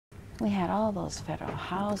We had all those federal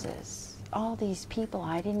houses, all these people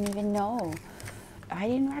I didn't even know. I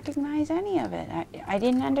didn't recognize any of it. I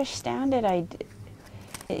didn't understand it.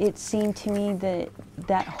 It seemed to me that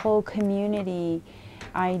that whole community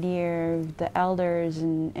idea, the elders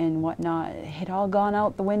and whatnot, had all gone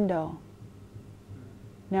out the window.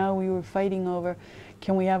 Now we were fighting over,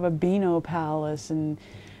 can we have a Beano Palace and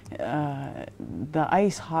the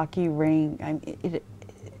ice hockey rink.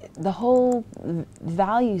 The whole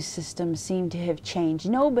value system seemed to have changed.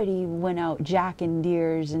 Nobody went out jacking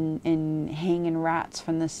deers and hanging rats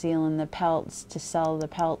from the ceiling, the pelts, to sell the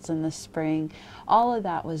pelts in the spring. All of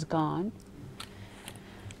that was gone.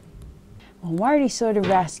 Well, Marty sort of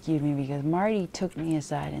rescued me, because Marty took me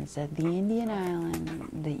aside and said, the Indian island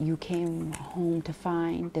that you came home to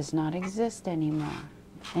find does not exist anymore.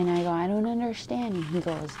 And I go, I don't understand. And he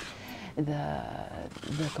goes,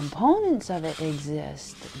 the components of it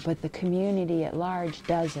exist, but the community at large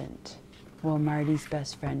doesn't. Well, Marty's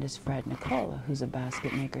best friend is Fred Nicola, who's a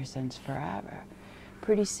basket maker since forever.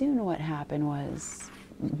 Pretty soon what happened was,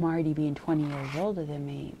 Marty being 20 years older than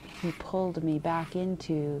me, he pulled me back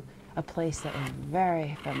into a place that was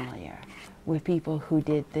very familiar, with people who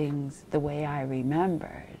did things the way I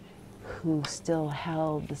remembered, who still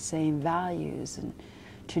held the same values and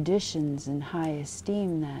traditions in high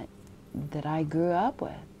esteem that I grew up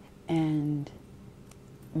with. And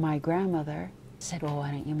my grandmother said, well,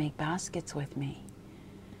 why don't you make baskets with me?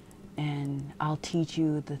 And I'll teach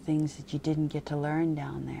you the things that you didn't get to learn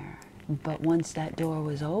down there. But once that door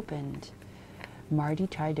was opened, Marty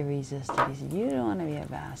tried to resist it. He said, you don't want to be a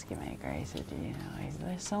basket maker. He said, you know,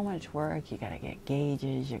 there's so much work. You got to get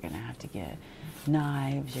gauges. You're going to have to get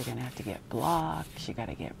knives. You're going to have to get blocks. You got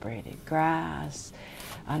to get braided grass.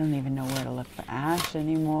 I don't even know where to look for ash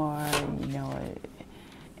anymore. You know,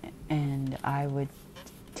 and I would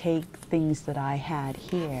take things that I had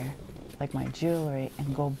here, like my jewelry,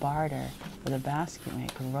 and go barter with a basket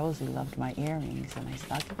maker. Rosie loved my earrings, and I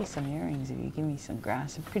said, I'll give you some earrings if you give me some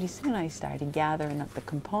grass. And pretty soon I started gathering up the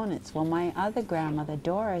components. Well, my other grandmother,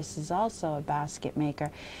 Doris, is also a basket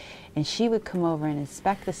maker, and she would come over and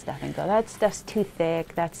inspect the stuff and go, that stuff's too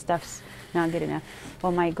thick, that stuff's not good enough.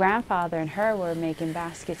 Well, my grandfather and her were making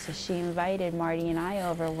baskets, so she invited Marty and I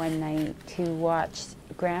over one night to watch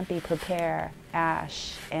Grampy prepare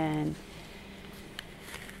ash. And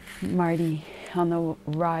Marty, on the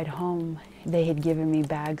ride home, they had given me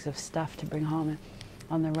bags of stuff to bring home. And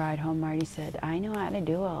on the ride home, Marty said, I know how to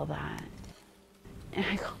do all that. And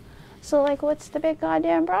I go, so like, what's the big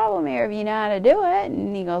goddamn problem here if you know how to do it?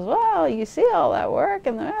 And he goes, well, you see all that work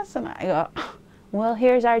and the rest. And I go, well,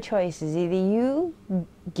 here's our choices. Either you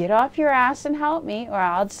get off your ass and help me, or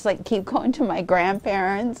I'll just like keep going to my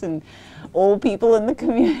grandparents and old people in the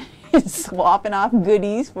community and swapping off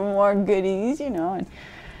goodies for more goodies, you know. And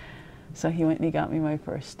so he went and he got me my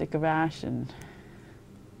first stick of ash, and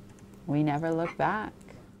we never looked back.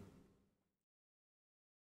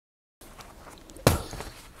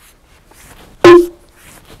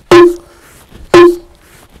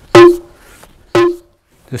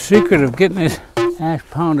 The secret of getting this ash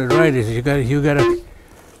pounded right is you gotta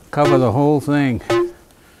cover the whole thing.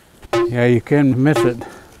 Yeah, you can miss it.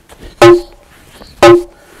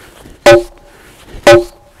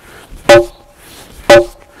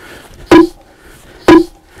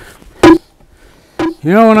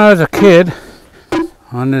 You know, when I was a kid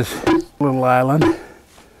on this little island,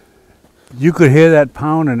 you could hear that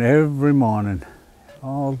pounding every morning,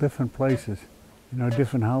 all different places, you know,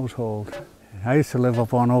 different households. I used to live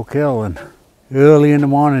up on Oak Hill, and early in the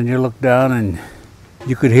morning you look down and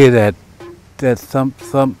you could hear that thump,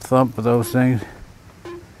 thump, thump of those things.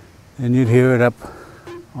 And you'd hear it up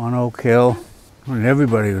on Oak Hill when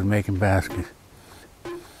everybody was making baskets.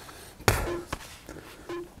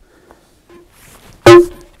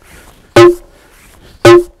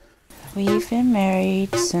 We've been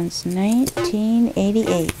married since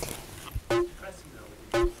 1988.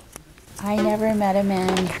 I never met a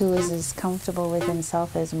man who was as comfortable with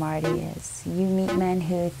himself as Marty is. You meet men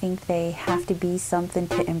who think they have to be something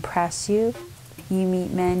to impress you. You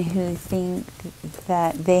meet men who think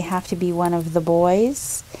that they have to be one of the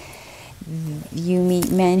boys. You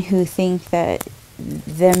meet men who think that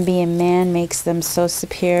them being man makes them so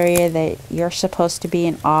superior that you're supposed to be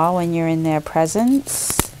in awe when you're in their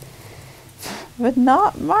presence. But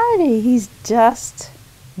not Marty. He's just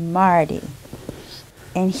Marty.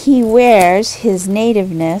 And he wears his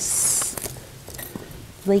nativeness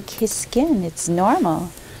like his skin. It's normal.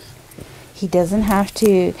 He doesn't have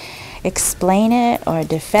to explain it or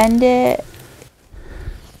defend it.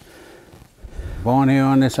 Born here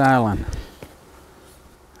on this island.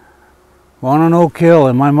 Born on Oak Hill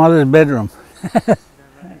in my mother's bedroom.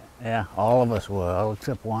 Yeah, all of us were, all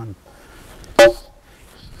except one.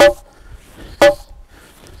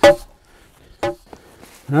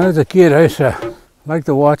 When I was a kid, I used to like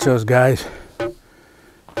to watch those guys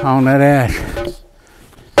pound that ash.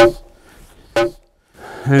 And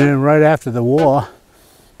then right after the war,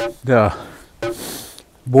 the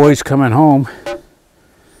boys coming home,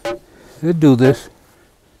 they'd do this.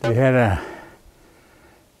 They had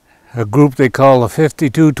a group they call the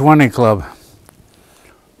 5220 Club.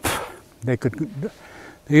 They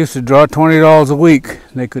used to draw $20 a week.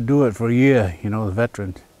 They could do it for a year, you know, the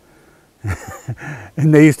veterans.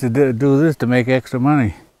 And they used to do this to make extra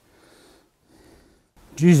money.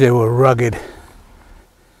 Geez, they were rugged.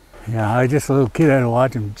 Yeah, I was just a little kid, I'd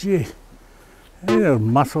watch them. Gee, those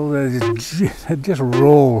muscles, they just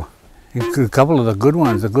roll. A couple of the good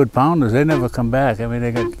ones, the good pounders, they never come back. I mean,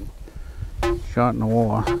 they got shot in the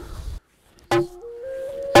war.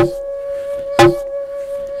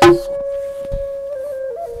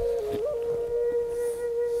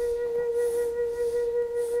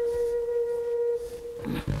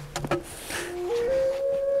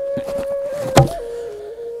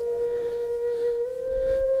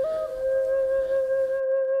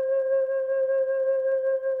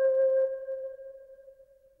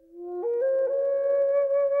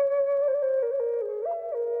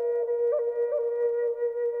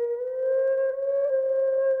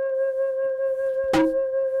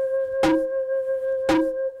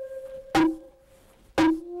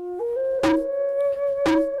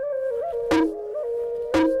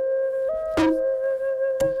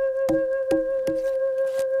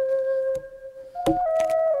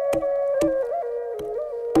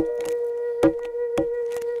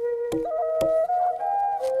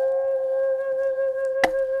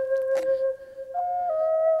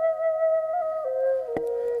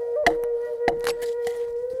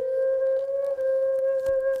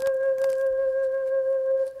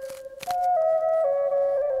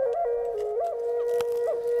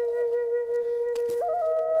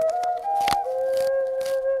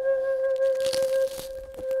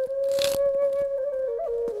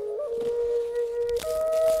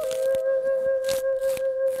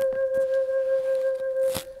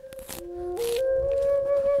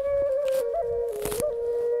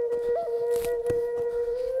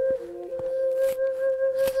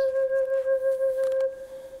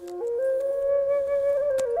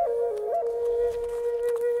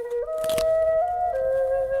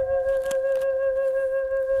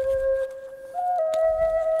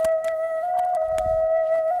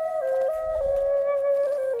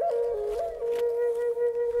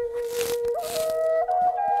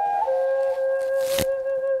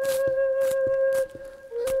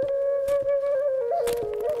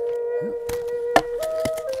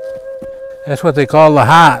 That's what they call the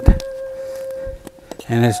heart.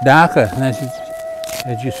 And it's darker. And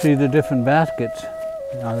as you see the different baskets,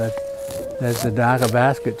 you know, there's the darker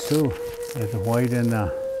baskets too. There's the white and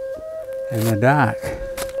the dark.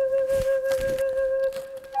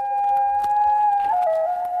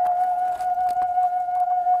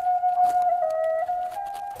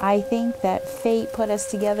 I think that fate put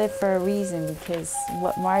us together for a reason, because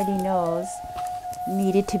what Marty knows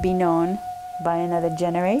needed to be known by another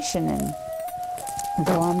generation. And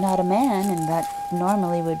though I'm not a man, and that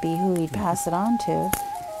normally would be who he'd pass it on to,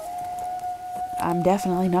 I'm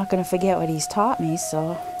definitely not going to forget what he's taught me,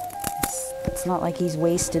 so it's not like he's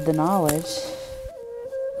wasted the knowledge.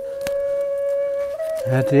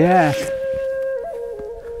 That's the ash.